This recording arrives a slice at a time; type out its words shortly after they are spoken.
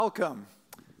Welcome.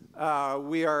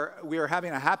 We are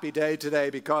having a happy day today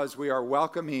because we are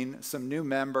welcoming some new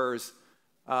members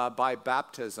by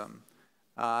baptism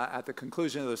at the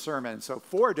conclusion of the sermon. So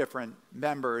 4 different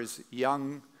members,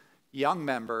 young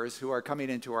members who are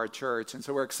coming into our church. And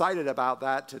so we're excited about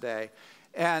that today.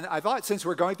 And I thought since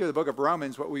we're going through the book of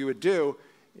Romans, what we would do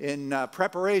in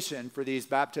preparation for these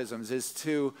baptisms is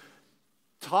to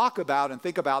talk about and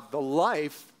think about the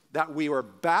life that we were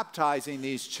baptizing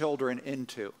these children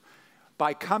into.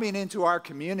 By coming into our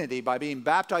community, by being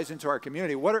baptized into our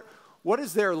community, what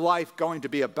is their life going to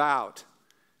be about?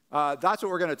 That's what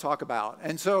we're going to talk about.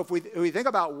 And so if we think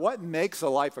about what makes a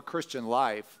life a Christian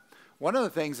life, one of the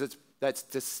things that's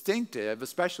distinctive,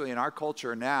 especially in our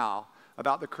culture now,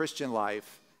 about the Christian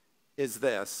life is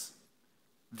this: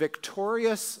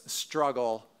 victorious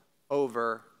struggle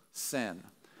over sin.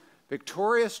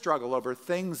 Victorious struggle over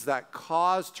things that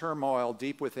cause turmoil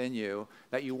deep within you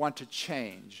that you want to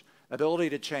change, ability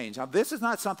to change. Now, this is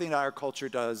not something that our culture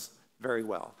does very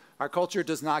well. Our culture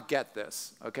does not get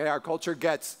this, okay? Our culture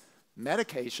gets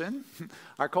medication.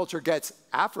 Our culture gets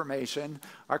affirmation.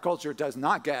 Our culture does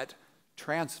not get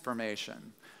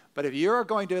transformation. But if you're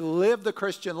going to live the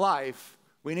Christian life,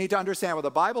 we need to understand what the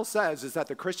Bible says is that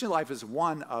the Christian life is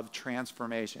one of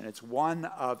transformation. It's one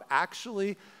of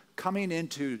actually coming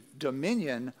into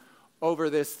dominion over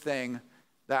this thing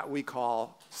that we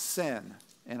call sin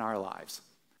in our lives.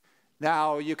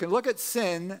 Now, you can look at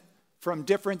sin from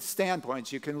different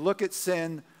standpoints. You can look at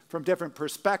sin from different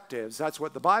perspectives. That's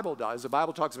what the Bible does. The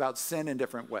Bible talks about sin in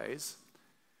different ways.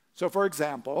 So, for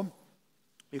example,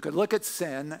 you could look at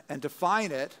sin and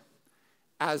define it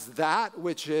as that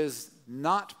which is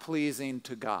not pleasing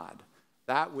to God,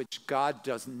 that which God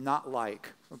does not like.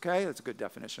 Okay, that's a good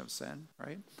definition of sin,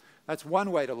 right? That's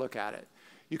one way to look at it.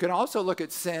 You can also look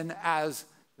at sin as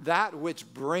that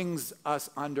which brings us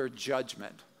under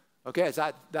judgment. Okay, it's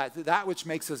that which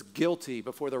makes us guilty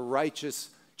before the righteous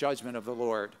judgment of the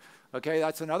Lord. Okay,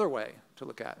 that's another way to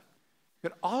look at it. You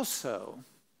can also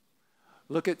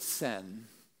look at sin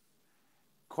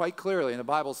quite clearly, and the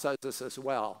Bible says this as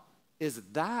well, is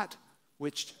that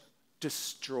which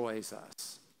destroys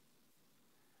us.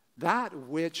 That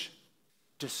which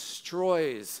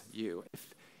destroys you.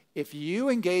 If you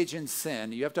engage in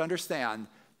sin, you have to understand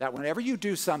that whenever you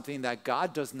do something that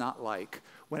God does not like,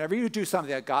 whenever you do something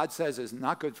that God says is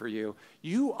not good for you,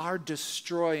 you are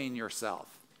destroying yourself.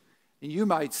 And you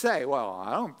might say, well,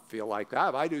 I don't feel like that.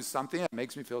 If I do something that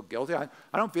makes me feel guilty, I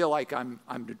don't feel like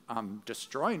I'm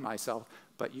destroying myself,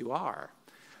 but you are.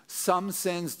 Some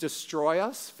sins destroy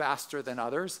us faster than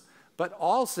others, but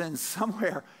all sins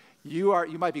somewhere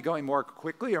you might be going more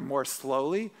quickly or more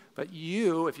slowly, but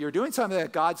if you're doing something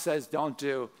that God says don't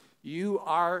do, you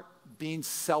are being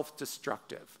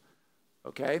self-destructive,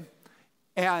 okay?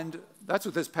 And that's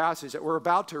what this passage that we're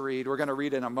about to read, we're going to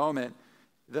read in a moment,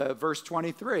 the verse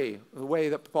 23, the way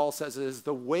that Paul says it is,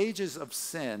 the wages of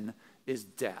sin is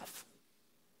death.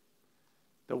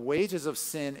 The wages of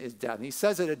sin is death. And he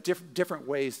says it in different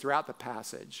ways throughout the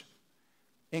passage.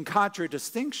 In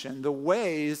contradistinction, the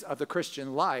ways of the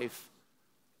Christian life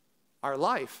are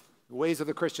life. The ways of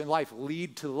the Christian life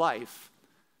lead to life.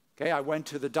 Okay, I went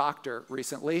to the doctor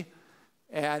recently,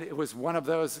 and it was one of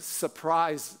those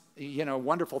surprise,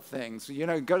 wonderful things.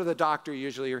 Go to the doctor,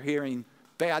 usually you're hearing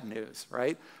bad news,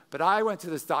 right? But I went to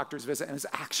this doctor's visit, and it's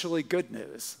actually good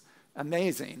news.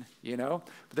 Amazing, But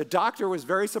the doctor was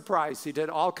very surprised. He did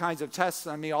all kinds of tests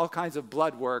on me, all kinds of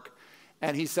blood work.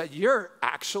 And he said, you're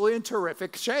actually in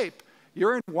terrific shape.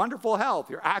 You're in wonderful health.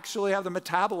 You actually have the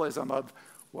metabolism of,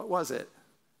 what was it?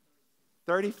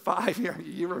 35,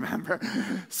 you remember.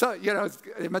 So,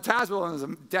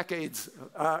 metabolism decades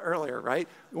earlier, right?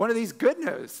 One of these good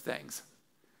news things.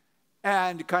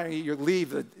 And kind of you leave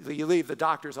the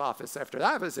doctor's office after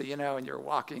that visit, and you're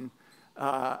walking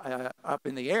up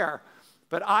in the air.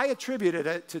 But I attributed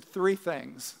it to 3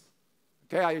 things.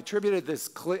 Okay, I attributed this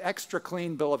extra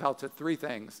clean bill of health to 3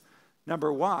 things.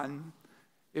 Number 1,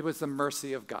 it was the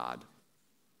mercy of God.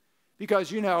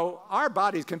 Because, our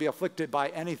bodies can be afflicted by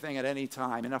anything at any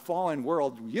time. In a fallen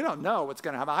world, you don't know what's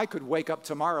going to happen. I could wake up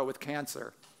tomorrow with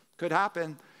cancer. Could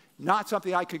happen. Not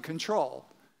something I could control.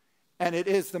 And it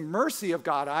is the mercy of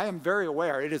God. I am very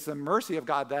aware. It is the mercy of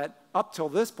God that up till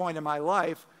this point in my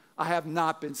life, I have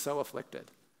not been so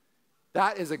afflicted.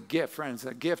 That is a gift, friends,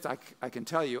 a gift I can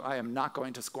tell you I am not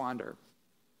going to squander.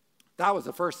 That was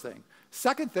the first thing.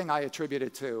 Second thing I attribute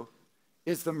it to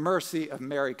is the mercy of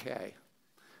Mary Kay.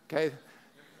 Okay?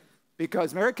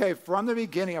 Because Mary Kay, from the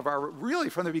beginning of our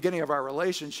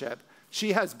relationship,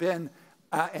 she has been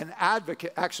an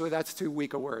advocate. Actually, that's too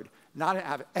weak a word. Not an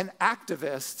advocate, an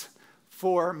activist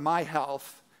for my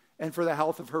health and for the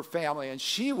health of her family. And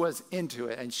she was into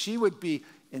it, and she would be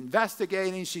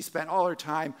investigating. She spent all her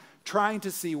time trying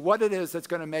to see what it is that's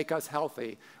going to make us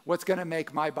healthy, what's going to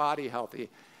make my body healthy.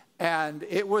 And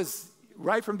it was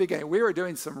right from the beginning. We were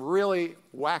doing some really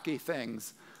wacky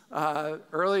things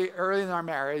early in our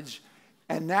marriage.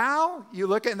 And now you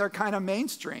look at it and they're kind of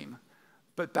mainstream.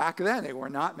 But back then they were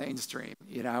not mainstream.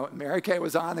 You know, Mary Kay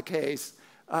was on the case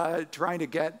trying to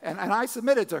get, and I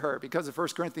submitted to her because of 1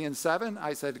 Corinthians 7.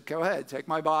 I said, go ahead, take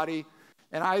my body.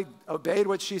 And I obeyed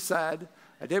what she said.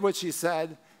 I did what she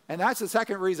said. And that's the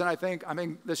second reason I think I'm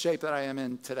in the shape that I am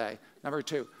in today. Number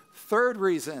two. Third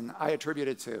reason I attribute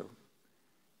it to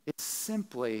is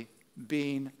simply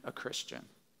being a Christian.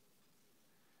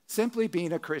 Simply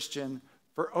being a Christian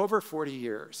for over 40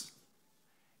 years.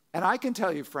 And I can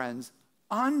tell you, friends,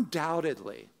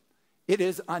 undoubtedly, it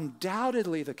is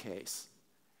undoubtedly the case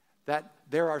that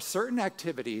there are certain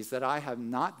activities that I have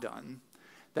not done,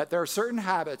 that there are certain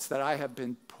habits that I have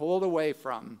been pulled away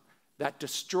from that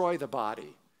destroy the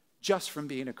body just from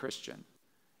being a Christian.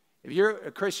 If you're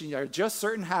a Christian, there are just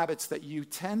certain habits that you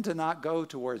tend to not go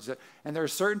towards, and there are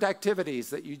certain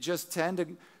activities that you just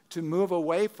tend to move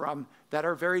away from that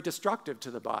are very destructive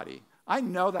to the body. I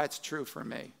know that's true for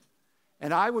me.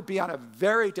 And I would be on a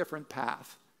very different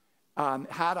path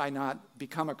had I not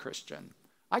become a Christian.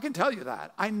 I can tell you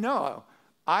that. I know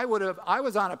I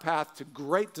was on a path to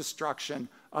great destruction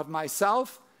of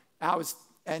myself,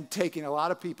 and taking a lot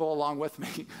of people along with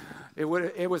me. It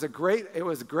was a great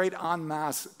en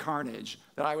masse carnage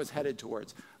that I was headed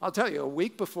towards. I'll tell you, a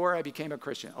week before I became a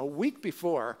Christian, a week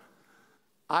before,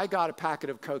 I got a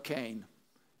packet of cocaine.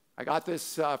 I got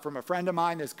this from a friend of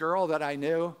mine, this girl that I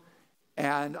knew,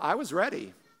 and I was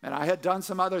ready. And I had done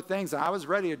some other things, and I was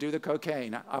ready to do the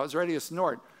cocaine. I was ready to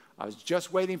snort. I was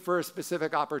just waiting for a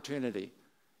specific opportunity,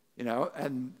 you know,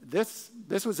 and this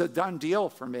was a done deal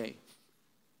for me.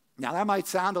 Now, that might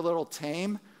sound a little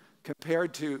tame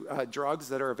compared to drugs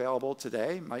that are available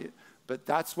today, but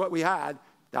that's what we had.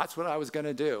 That's what I was going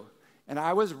to do. And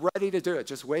I was ready to do it,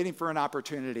 just waiting for an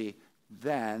opportunity.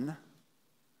 Then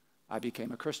I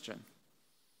became a Christian.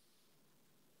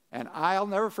 And I'll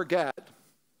never forget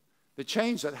the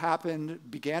change that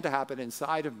began to happen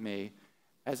inside of me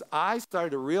as I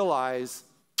started to realize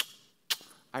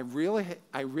I really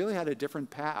had a different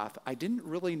path. I didn't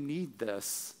really need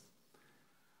this.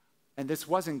 And this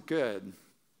wasn't good.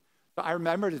 But I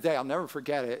remember today, I'll never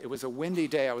forget it. It was a windy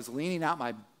day. I was leaning out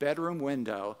my bedroom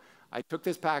window. I took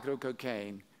this packet of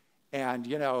cocaine. And,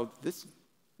 you know, this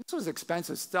was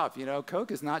expensive stuff. You know,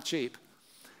 Coke is not cheap.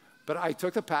 But I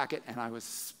took the packet and I was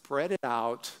spread it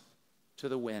out to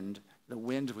the wind. The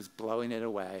wind was blowing it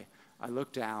away. I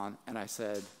looked down and I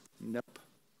said, nope.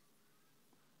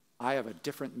 I have a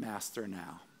different master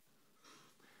now.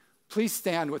 Please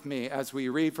stand with me as we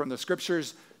read from the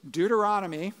scriptures,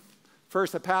 Deuteronomy,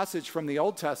 first a passage from the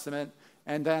Old Testament,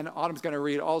 and then Autumn's going to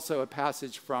read also a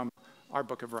passage from our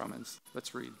book of Romans.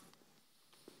 Let's read.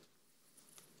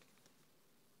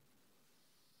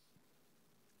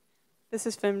 This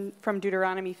is from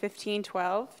Deuteronomy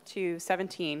 15:12 to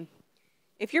 17.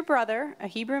 If your brother, a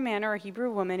Hebrew man or a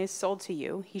Hebrew woman, is sold to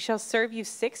you, he shall serve you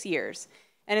 6 years,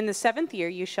 and in the 7th year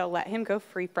you shall let him go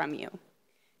free from you.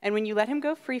 And when you let him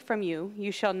go free from you,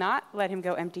 you shall not let him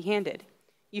go empty-handed.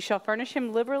 You shall furnish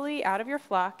him liberally out of your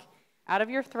flock, out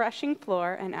of your threshing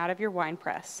floor, and out of your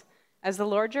winepress. As the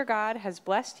Lord your God has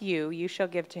blessed you, you shall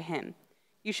give to him.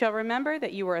 You shall remember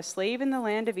that you were a slave in the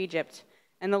land of Egypt,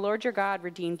 and the Lord your God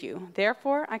redeemed you.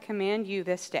 Therefore I command you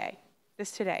this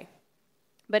today.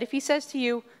 But if he says to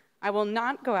you, I will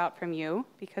not go out from you,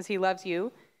 because he loves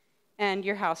you and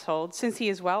your household, since he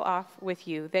is well off with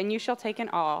you, then you shall take an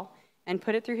awl and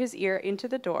put it through his ear into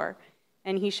the door,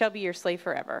 and he shall be your slave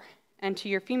forever. And to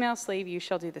your female slave you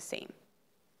shall do the same.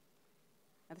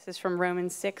 Now, this is from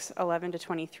Romans 6:11 to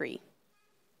 23.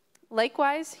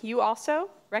 Likewise, you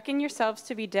also reckon yourselves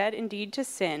to be dead indeed to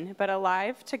sin, but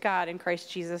alive to God in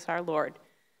Christ Jesus our Lord.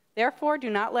 Therefore, do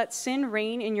not let sin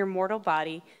reign in your mortal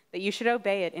body, that you should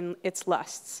obey it in its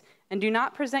lusts. And do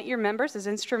not present your members as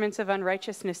instruments of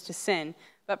unrighteousness to sin,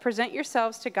 but present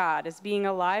yourselves to God as being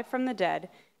alive from the dead,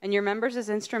 and your members as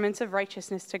instruments of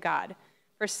righteousness to God.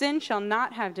 For sin shall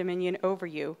not have dominion over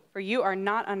you, for you are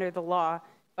not under the law,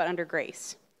 but under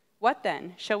grace. What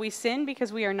then? Shall we sin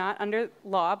because we are not under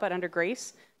law, but under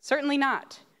grace? Certainly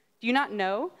not. Do you not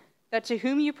know that to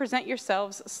whom you present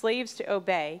yourselves slaves to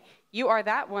obey, you are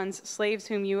that one's slaves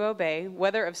whom you obey,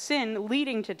 whether of sin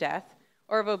leading to death,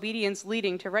 or of obedience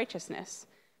leading to righteousness?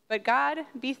 But God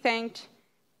be thanked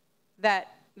that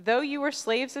though you were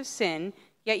slaves of sin,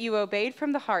 yet you obeyed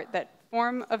from the heart that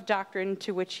form of doctrine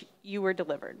to which you were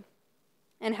delivered.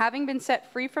 And having been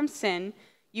set free from sin,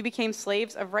 you became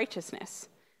slaves of righteousness.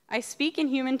 I speak in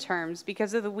human terms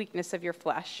because of the weakness of your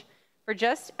flesh. For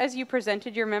just as you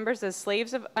presented your members as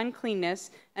slaves of uncleanness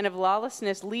and of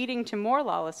lawlessness leading to more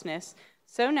lawlessness,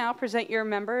 so now present your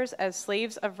members as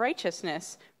slaves of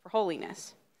righteousness for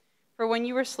holiness. For when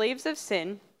you were slaves of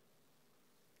sin,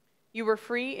 you were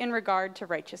free in regard to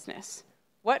righteousness.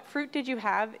 What fruit did you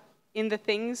have in the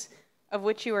things of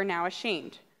which you are now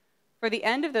ashamed? For the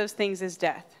end of those things is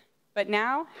death. But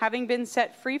now, having been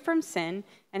set free from sin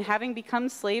and having become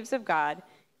slaves of God,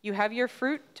 you have your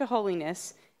fruit to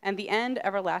holiness and the end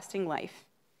everlasting life.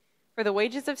 For the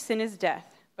wages of sin is death,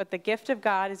 but the gift of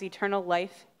God is eternal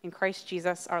life in Christ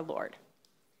Jesus our Lord.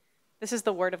 This is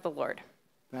the word of the Lord.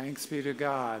 Thanks be to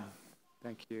God.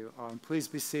 Thank you. Please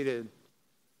be seated.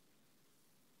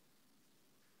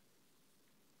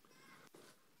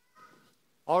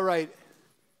 All right,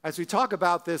 as we talk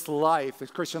about this life, this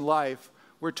Christian life,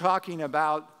 we're talking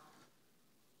about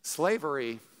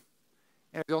slavery.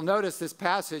 And you'll notice this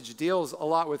passage deals a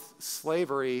lot with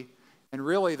slavery, and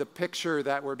really the picture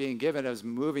that we're being given is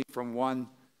moving from one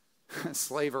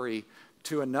slavery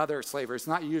to another slavery. It's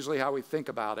not usually how we think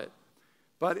about it.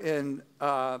 But in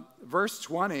verse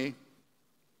 20,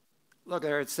 look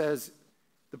there, it says,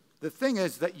 the thing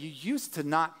is that you used to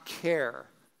not care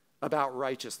about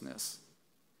righteousness.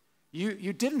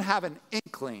 You didn't have an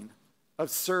inkling of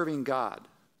serving God.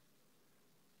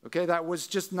 Okay, that was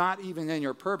just not even in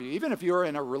your purview. Even if you were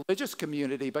in a religious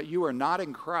community, but you were not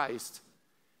in Christ,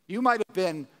 you might have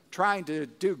been trying to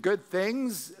do good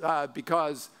things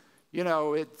because, you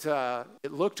know, it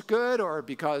looked good, or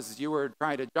because you were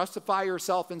trying to justify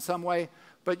yourself in some way,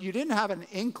 but you didn't have an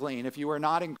inkling, if you were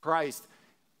not in Christ,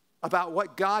 about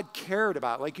what God cared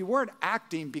about. Like, you weren't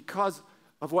acting because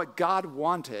of what God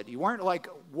wanted. You weren't like,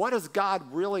 what does God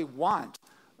really want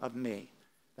of me?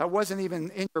 That wasn't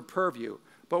even in your purview.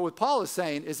 But what Paul is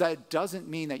saying is that it doesn't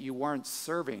mean that you weren't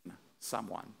serving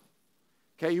someone.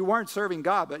 Okay, you weren't serving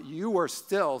God, but you were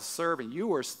still serving. You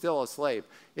were still a slave.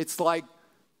 It's like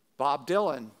Bob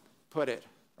Dylan put it,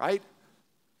 right?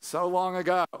 So long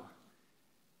ago.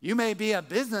 You may be a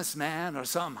businessman or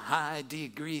some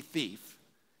high-degree thief.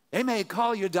 They may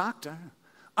call you doctor,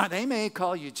 or they may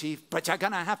call you chief, but you're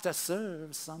going to have to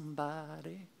serve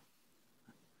somebody.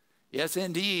 Yes,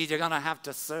 indeed, you're going to have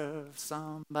to serve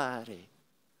somebody.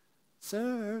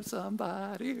 Serve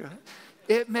somebody.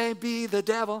 It may be the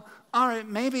devil, or it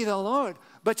may be the Lord,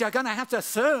 but you're going to have to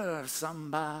serve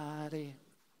somebody.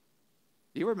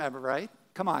 You remember, right?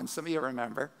 Come on, some of you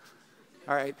remember.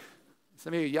 All right.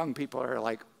 Some of you young people are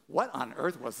like, what on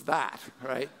earth was that,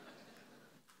 right?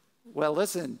 Well,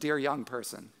 listen, dear young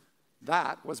person,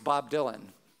 that was Bob Dylan.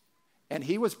 And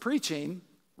he was preaching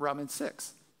Romans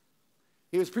 6.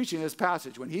 He was preaching this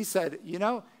passage when he said, you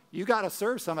know, you got to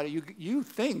serve somebody. You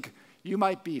think you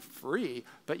might be free,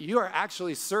 but you are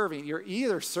actually serving. You're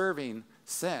either serving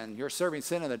sin, you're serving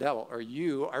sin and the devil, or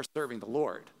you are serving the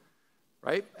Lord,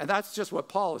 right? And that's just what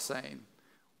Paul is saying.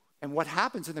 And what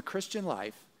happens in the Christian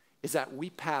life is that we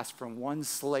pass from one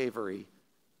slavery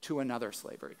to another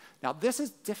slavery. Now, this is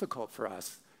difficult for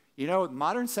us. You know,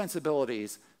 modern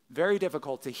sensibilities, very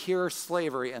difficult to hear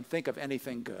slavery and think of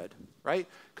anything good, right?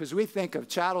 Because we think of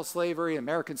chattel slavery,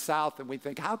 American South, and we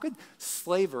think, how could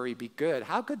slavery be good?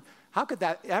 How could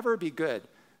that ever be good?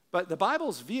 But the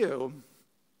Bible's view,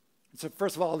 so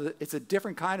first of all, it's a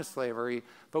different kind of slavery,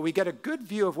 but we get a good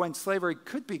view of when slavery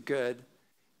could be good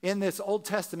in this Old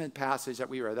Testament passage that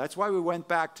we read. That's why we went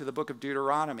back to the book of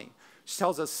Deuteronomy, which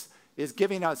tells us, is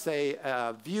giving us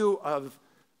a view of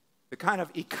the kind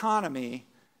of economy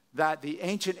that the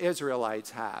ancient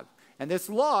Israelites have. And this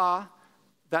law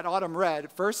that Autumn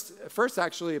read first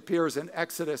actually appears in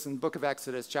Exodus, in the book of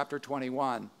Exodus, chapter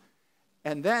 21.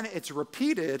 And then it's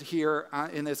repeated here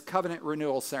in this covenant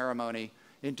renewal ceremony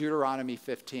in Deuteronomy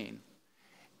 15.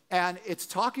 And it's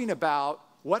talking about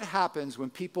what happens when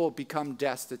people become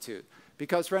destitute.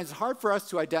 Because, friends, it's hard for us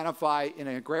to identify in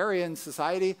an agrarian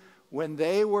society, when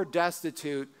they were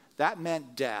destitute, that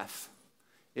meant death.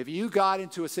 If you got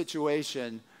into a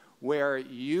situation where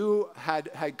you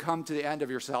had come to the end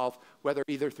of yourself, whether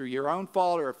either through your own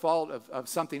fault or a fault of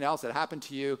something else that happened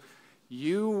to you,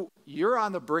 you're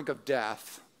on the brink of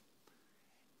death.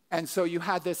 And so you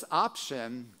had this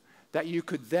option that you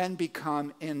could then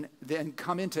come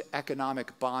into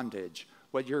economic bondage,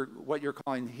 what you're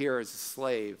calling here as a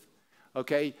slave.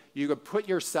 Okay? You could put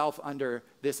yourself under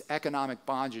this economic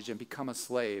bondage and become a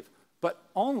slave. But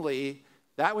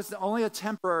that was only a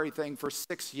temporary thing for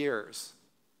 6 years.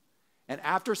 And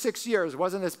after 6 years, it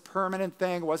wasn't this permanent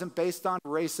thing. It wasn't based on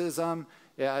racism.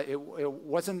 It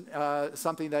wasn't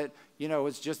something that,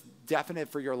 was just definite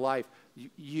for your life.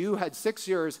 You had 6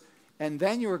 years, and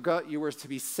then you were to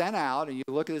be sent out, and you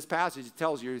look at this passage, it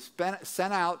tells you you're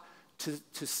sent out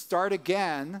to start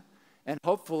again and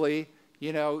hopefully,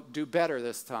 do better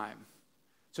this time.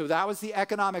 So that was the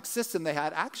economic system they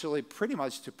had, actually pretty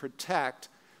much to protect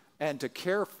and to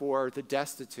care for the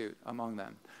destitute among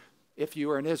them, if you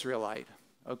were an Israelite.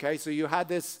 Okay, so you had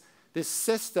this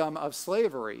system of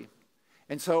slavery.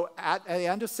 And so at the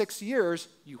end of 6 years,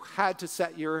 you had to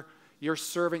set your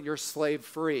servant, your slave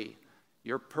free,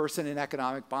 your person in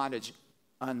economic bondage,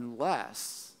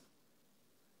 unless,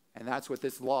 and that's what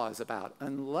this law is about,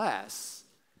 unless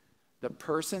the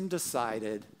person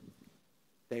decided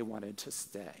they wanted to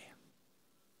stay.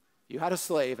 You had a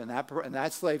slave, and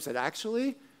that slave said,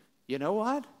 actually, you know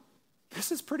what?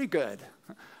 This is pretty good.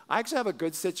 I actually have a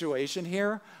good situation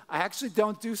here. I actually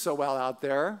don't do so well out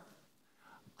there.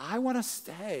 I want to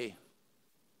stay.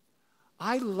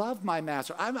 I love my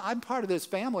master. I'm part of this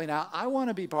family now. I want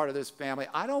to be part of this family.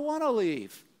 I don't want to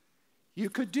leave. You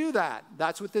could do that.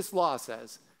 That's what this law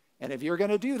says. And if you're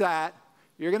going to do that,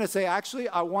 you're going to say, actually,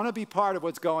 I want to be part of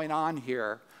what's going on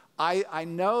here. I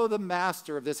know the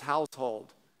master of this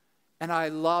household, and I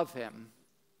love him.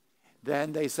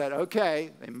 Then they said, okay,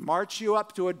 they march you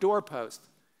up to a doorpost.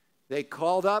 They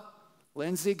called up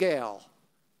Lindsay Gale.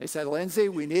 They said, Lindsay,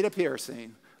 we need a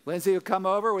piercing. Lindsay would come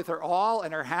over with her awl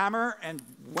and her hammer, and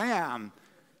wham,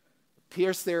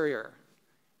 pierce their ear.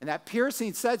 And that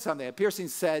piercing said something. That piercing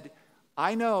said,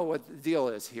 I know what the deal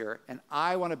is here, and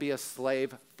I want to be a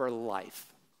slave for life.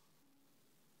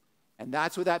 And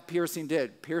that's what that piercing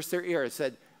did. Pierced their ear. It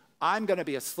said, I'm going to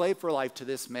be a slave for life to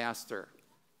this master.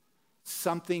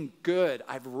 Something good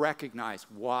I've recognized.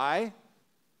 Why?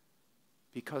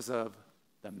 Because of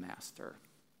the master.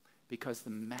 Because the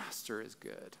master is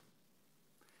good.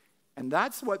 And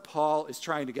that's what Paul is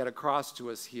trying to get across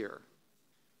to us here.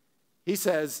 He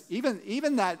says,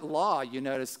 even that law, you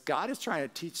notice, God is trying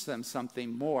to teach them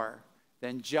something more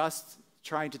than just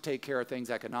trying to take care of things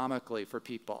economically for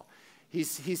people.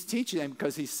 He's teaching them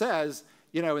because he says,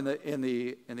 in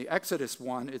the Exodus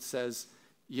 1, it says,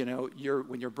 when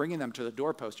you're bringing them to the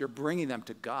doorpost, you're bringing them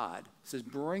to God. It says,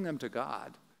 bring them to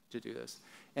God to do this.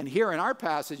 And here in our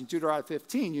passage in Deuteronomy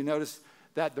 15, you notice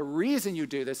that the reason you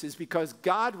do this is because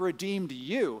God redeemed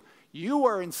you. You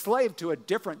were enslaved to a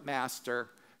different master.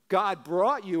 God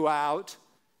brought you out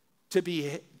to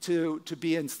be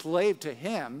enslaved to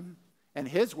him and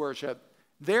his worship.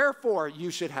 Therefore, you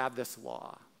should have this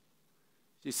law.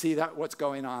 You see that what's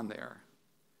going on there?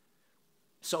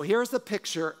 So here's the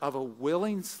picture of a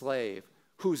willing slave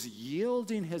who's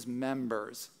yielding his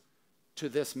members to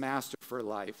this master for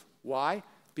life. Why?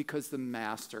 Because the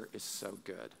master is so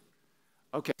good.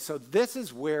 Okay, so this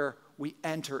is where we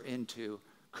enter into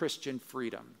Christian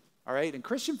freedom. All right, and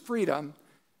Christian freedom,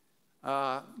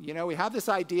 we have this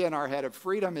idea in our head of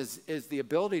freedom is the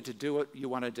ability to do what you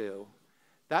want to do.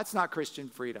 That's not Christian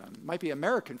freedom. It might be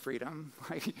American freedom.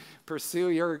 Like pursue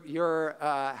your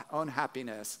own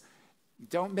happiness.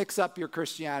 Don't mix up your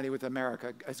Christianity with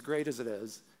America, as great as it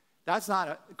is. That's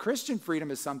not Christian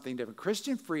freedom is something different.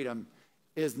 Christian freedom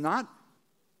is not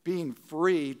being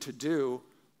free to do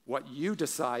what you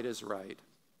decide is right.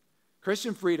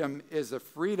 Christian freedom is a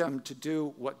freedom to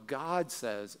do what God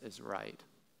says is right,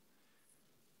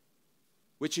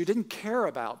 which you didn't care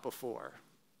about before,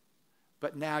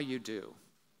 but now you do.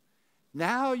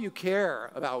 Now you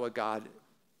care about what God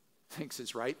thinks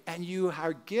is right, and you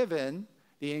are given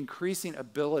the increasing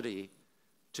ability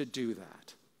to do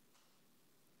that.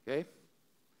 Okay?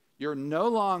 You no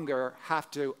longer have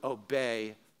to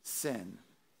obey sin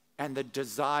and the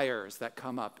desires that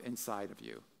come up inside of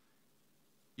you.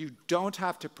 You don't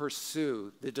have to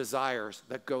pursue the desires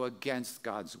that go against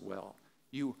God's will.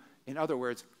 You, in other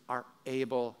words, are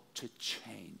able to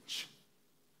change.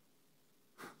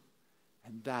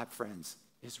 And that, friends,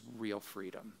 is real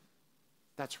freedom.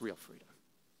 That's real freedom.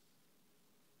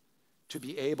 To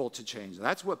be able to change.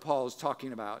 That's what Paul is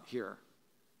talking about here.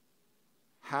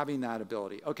 Having that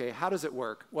ability. Okay, how does it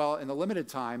work? Well, in the limited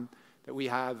time that we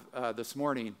have this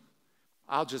morning,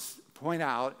 I'll just point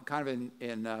out, kind of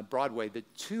in Broadway, the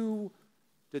two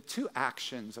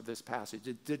actions of this passage,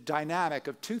 the dynamic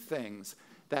of two things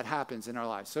that happens in our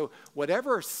lives. So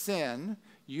whatever sin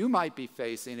you might be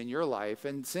facing in your life,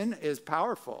 and sin is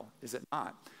powerful, is it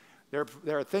not? There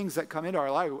are things that come into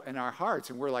our life, in our hearts,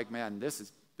 and we're like, man, this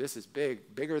is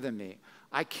bigger than me.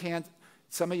 I can't.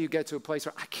 Some of you get to a place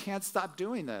where I can't stop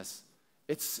doing this.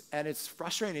 It's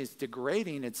frustrating. It's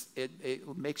degrading.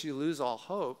 It makes you lose all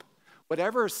hope.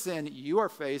 Whatever sin you are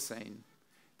facing,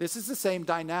 this is the same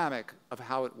dynamic of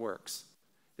how it works.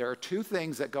 there are two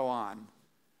things that go on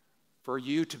for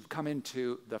you to come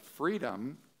into the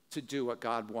freedom to do what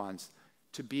God wants,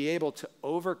 to be able to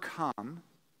overcome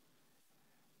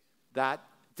that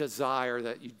desire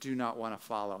that you do not want to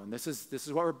follow. And this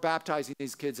is what we're baptizing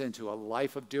these kids into, a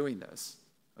life of doing this.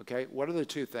 Okay, what are the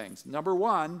two things? Number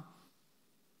one,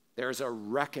 there's a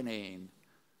reckoning.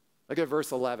 Look at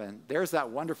verse 11. There's that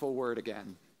wonderful word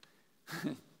again.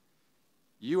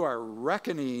 You are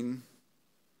reckoning,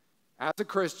 as a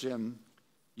Christian,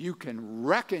 you can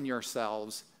reckon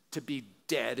yourselves to be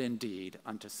dead indeed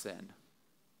unto sin.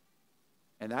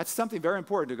 And that's something very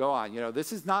important to go on.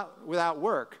 This is not without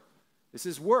work. This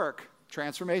is work.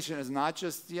 Transformation is not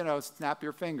just, snap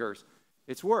your fingers.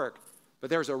 It's work.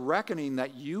 But there's a reckoning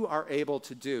that you are able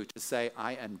to do to say,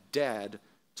 I am dead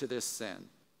to this sin.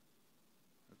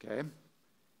 Okay?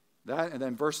 And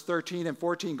then verse 13 and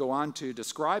 14 go on to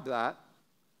describe that.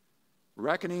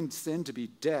 Reckoning sin to be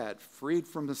dead, freed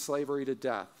from the slavery to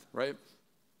death, right?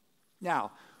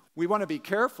 Now, we want to be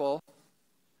careful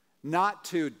not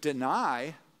to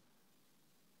deny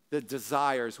the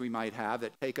desires we might have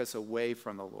that take us away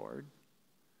from the Lord.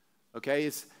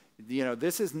 Okay?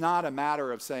 This is not a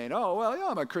matter of saying, oh, well,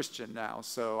 I'm a Christian now,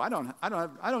 so I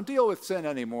don't deal with sin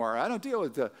anymore. I don't deal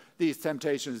with these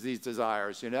temptations, these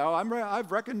desires.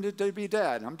 I've reckoned it to be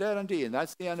dead. I'm dead indeed, and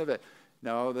that's the end of it.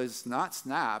 No, there's not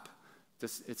snap.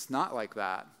 It's not like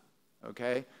that.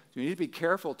 Okay? So we need to be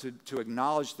careful to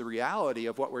acknowledge the reality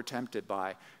of what we're tempted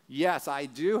by. Yes, I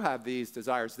do have these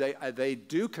desires. They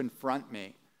do confront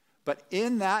me. But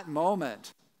in that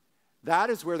moment,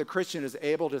 that is where the Christian is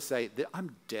able to say,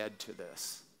 I'm dead to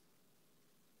this.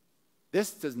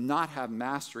 This does not have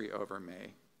mastery over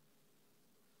me.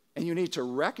 And you need to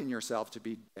reckon yourself to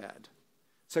be dead.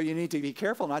 So you need to be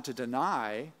careful not to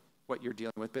deny what you're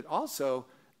dealing with, but also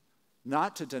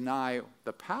not to deny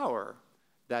the power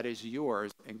that is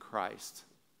yours in Christ.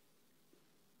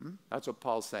 That's what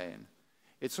Paul's saying.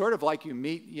 It's sort of like you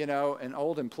meet, an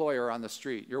old employer on the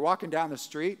street. You're walking down the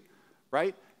street,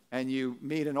 right? And you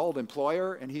meet an old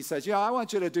employer, and he says, I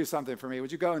want you to do something for me.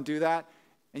 Would you go and do that?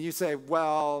 And you say,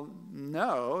 well,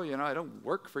 no, I don't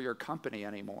work for your company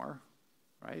anymore,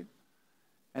 right?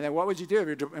 And then what would you do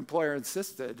if your employer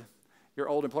insisted? Your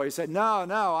old employer said, no,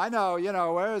 I know,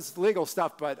 there's legal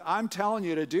stuff, but I'm telling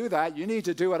you to do that. You need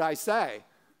to do what I say.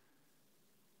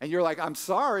 And you're like, I'm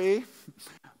sorry,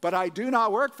 but I do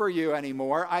not work for you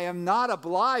anymore. I am not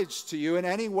obliged to you in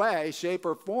any way, shape,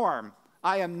 or form.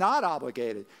 I am not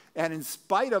obligated. And in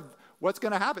spite of what's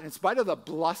going to happen, in spite of the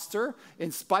bluster,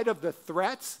 in spite of the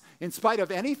threats, in spite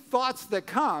of any thoughts that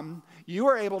come, you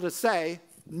are able to say,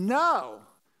 no,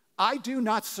 I do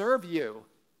not serve you.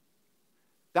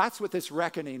 That's what this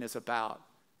reckoning is about.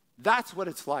 That's what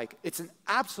it's like. It's an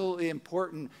absolutely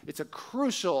important, it's a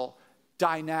crucial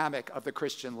dynamic of the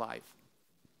Christian life.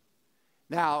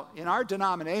 Now, in our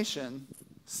denomination,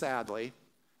 sadly,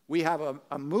 we have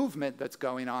a movement that's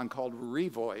going on called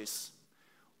Revoice,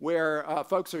 where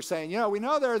folks are saying, we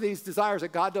know there are these desires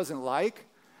that God doesn't like,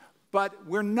 but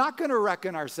we're not going to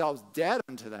reckon ourselves dead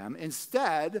unto them.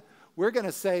 Instead, we're going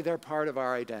to say they're part of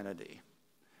our identity.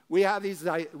 We have these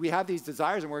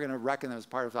desires, and we're going to reckon them as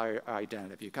part of our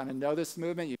identity. If you kind of know this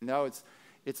movement, you know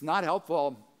it's not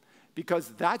helpful because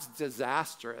that's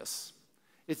disastrous.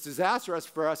 It's disastrous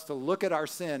for us to look at our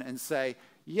sin and say,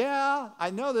 yeah, I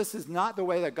know this is not the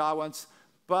way that God wants,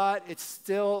 but it's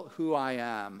still who I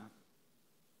am.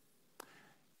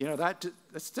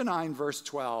 That's denying verse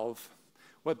 12.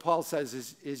 What Paul says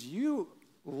is you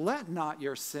let not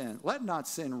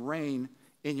sin reign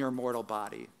in your mortal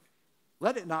body.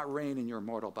 Let it not reign in your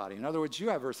mortal body. In other words, you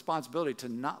have a responsibility to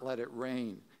not let it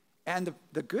reign. And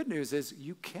the good news is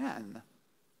you can.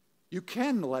 You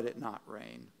can let it not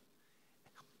reign.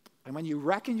 And when you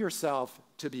reckon yourself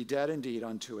to be dead indeed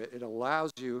unto it, it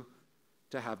allows you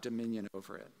to have dominion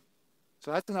over it.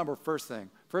 So that's the first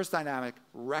thing. First dynamic,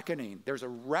 reckoning. There's a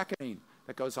reckoning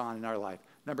that goes on in our life.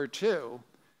 Number two,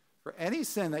 for any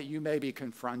sin that you may be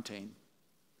confronting,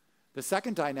 the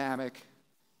second dynamic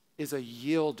is a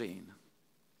yielding.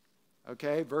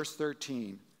 Okay, verse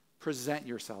 13, present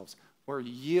yourselves, or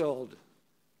yield.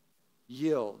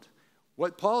 Yield.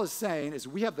 What Paul is saying is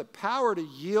we have the power to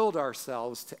yield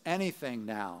ourselves to anything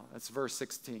now. That's verse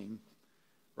 16,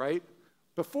 right?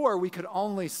 Before, we could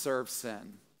only serve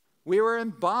sin. We were in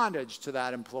bondage to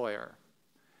that employer.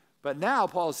 But now,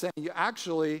 Paul is saying you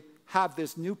actually have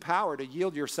this new power to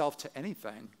yield yourself to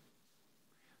anything.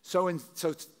 So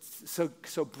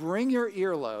bring your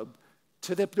earlobe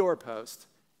to the doorpost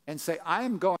and say, I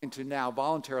am going to now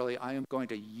voluntarily, I am going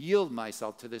to yield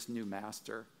myself to this new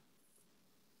master.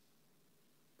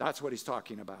 That's what he's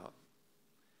talking about.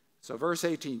 So verse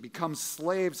 18, become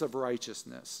slaves of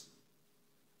righteousness.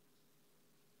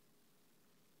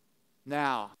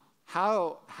 Now,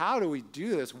 how do we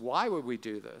do this? Why would we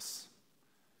do this?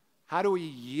 How do we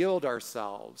yield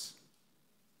ourselves?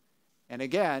 And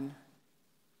again,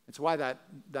 it's why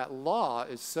that law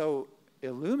is so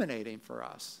illuminating for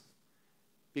us.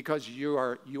 Because you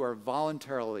are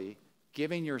voluntarily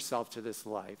giving yourself to this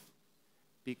life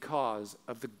because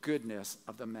of the goodness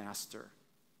of the master.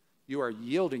 You are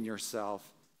yielding yourself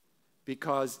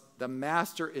because the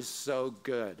master is so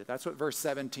good. That's what verse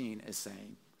 17 is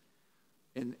saying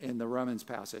in the Romans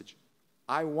passage.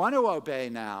 I want to obey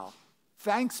now.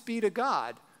 Thanks be to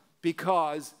God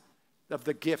because of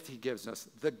the gift he gives us,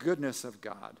 the goodness of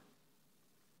God.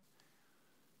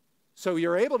 So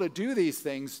you're able to do these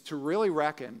things to really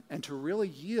reckon and to really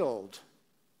yield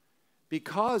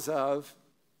because of,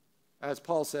 as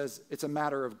Paul says, it's a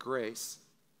matter of grace.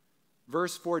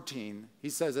 Verse 14, he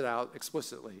says it out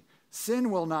explicitly. Sin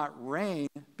will not reign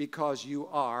because you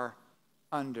are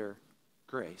under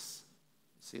grace.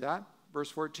 See that? Verse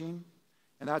 14?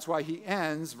 And that's why he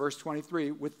ends, verse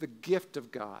 23, with the gift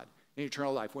of God in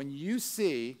eternal life. When you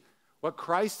see what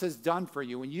Christ has done for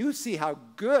you, when you see how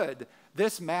good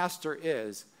this master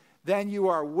is, then you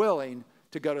are willing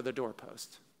to go to the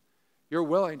doorpost. You're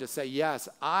willing to say, yes,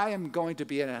 I am going to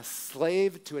be a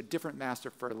slave to a different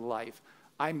master for life.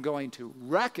 I'm going to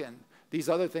reckon these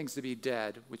other things to be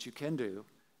dead, which you can do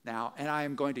now, and I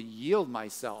am going to yield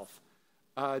myself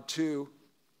to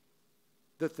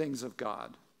the things of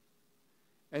God.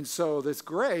 And so this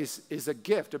grace is a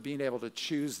gift of being able to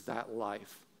choose that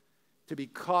life, to be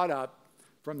caught up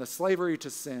from the slavery to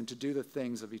sin to do the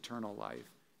things of eternal life.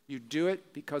 You do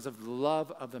it because of the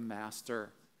love of the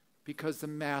master, because the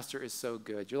master is so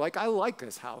good. You're like, I like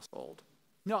this household.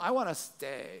 No, I want to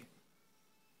stay.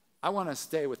 I want to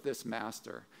stay with this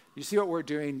master. You see what we're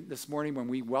doing this morning when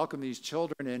we welcome these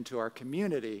children into our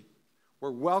community?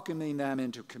 We're welcoming them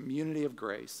into a community of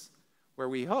grace where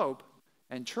we hope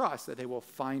and trust that they will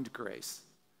find grace.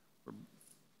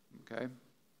 Okay?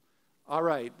 All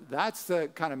right, that's the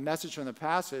kind of message from the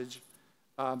passage.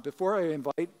 Before I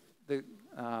invite the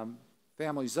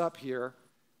families up here,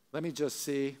 let me just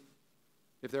see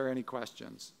if there are any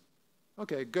questions.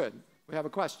 Okay, good. We have a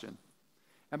question.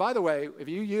 And by the way, if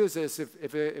you use this,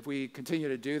 if we continue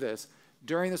to do this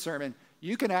during the sermon,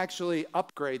 you can actually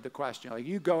upgrade the question. Like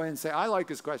you go in and say, I like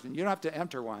this question. You don't have to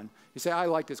enter one. You say, I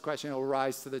like this question. It'll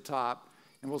rise to the top.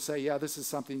 And we'll say, yeah, this is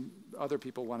something other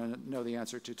people want to know the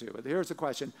answer to too. But here's the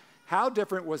question. How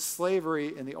different was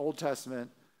slavery in the Old Testament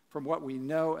from what we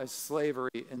know as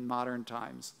slavery in modern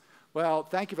times? Well,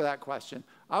 thank you for that question.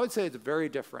 I would say it's very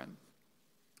different.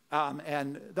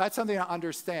 And that's something to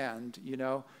understand, you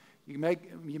know. You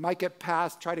might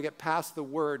try to get past the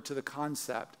word to the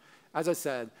concept. As I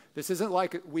said, this isn't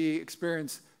like we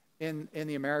experience in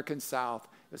the American South,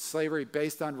 slavery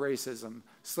based on racism,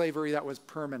 slavery that was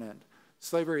permanent,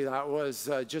 slavery that was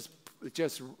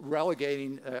just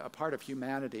relegating a part of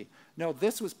humanity. No,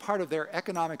 this was part of their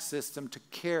economic system to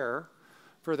care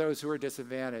for those who were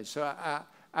disadvantaged. So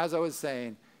as I was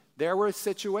saying, there were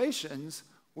situations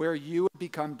where you would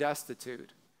become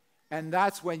destitute. And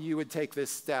that's when you would take this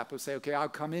step of say, okay, I'll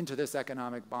come into this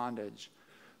economic bondage.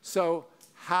 So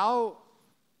how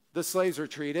the slaves were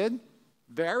treated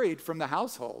varied from the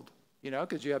household, you know,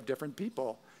 because you have different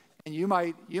people. And you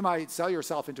might sell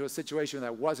yourself into a situation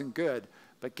that wasn't good,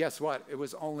 but guess what? It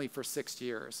was only for 6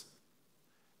 years.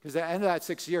 Because at the end of that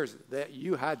 6 years, that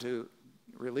you had to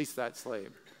release that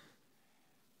slave.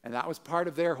 And that was part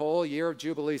of their whole year of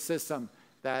Jubilee system,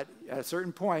 that at a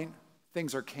certain point,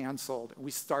 things are canceled.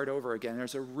 We start over again.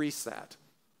 There's a reset.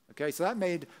 Okay, so that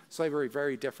made slavery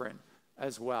very different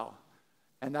as well.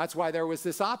 And that's why there was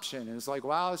this option. It was like,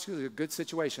 wow, this is a good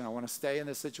situation. I want to stay in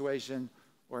this situation.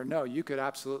 Or no, you could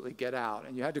absolutely get out.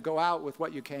 And you had to go out with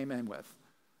what you came in with.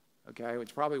 Okay,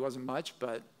 which probably wasn't much,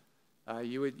 but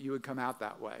you would come out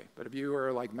that way. But if you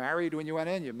were like married when you went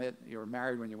in, you were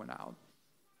married when you went out.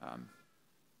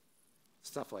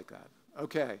 Stuff like that.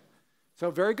 Okay. So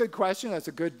very good question. That's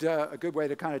a good way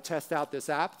to kind of test out this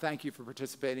app. Thank you for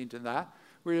participating in that.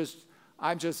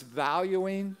 I'm just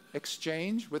valuing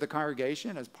exchange with the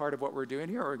congregation as part of what we're doing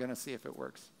here. We're going to see if it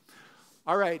works. All right.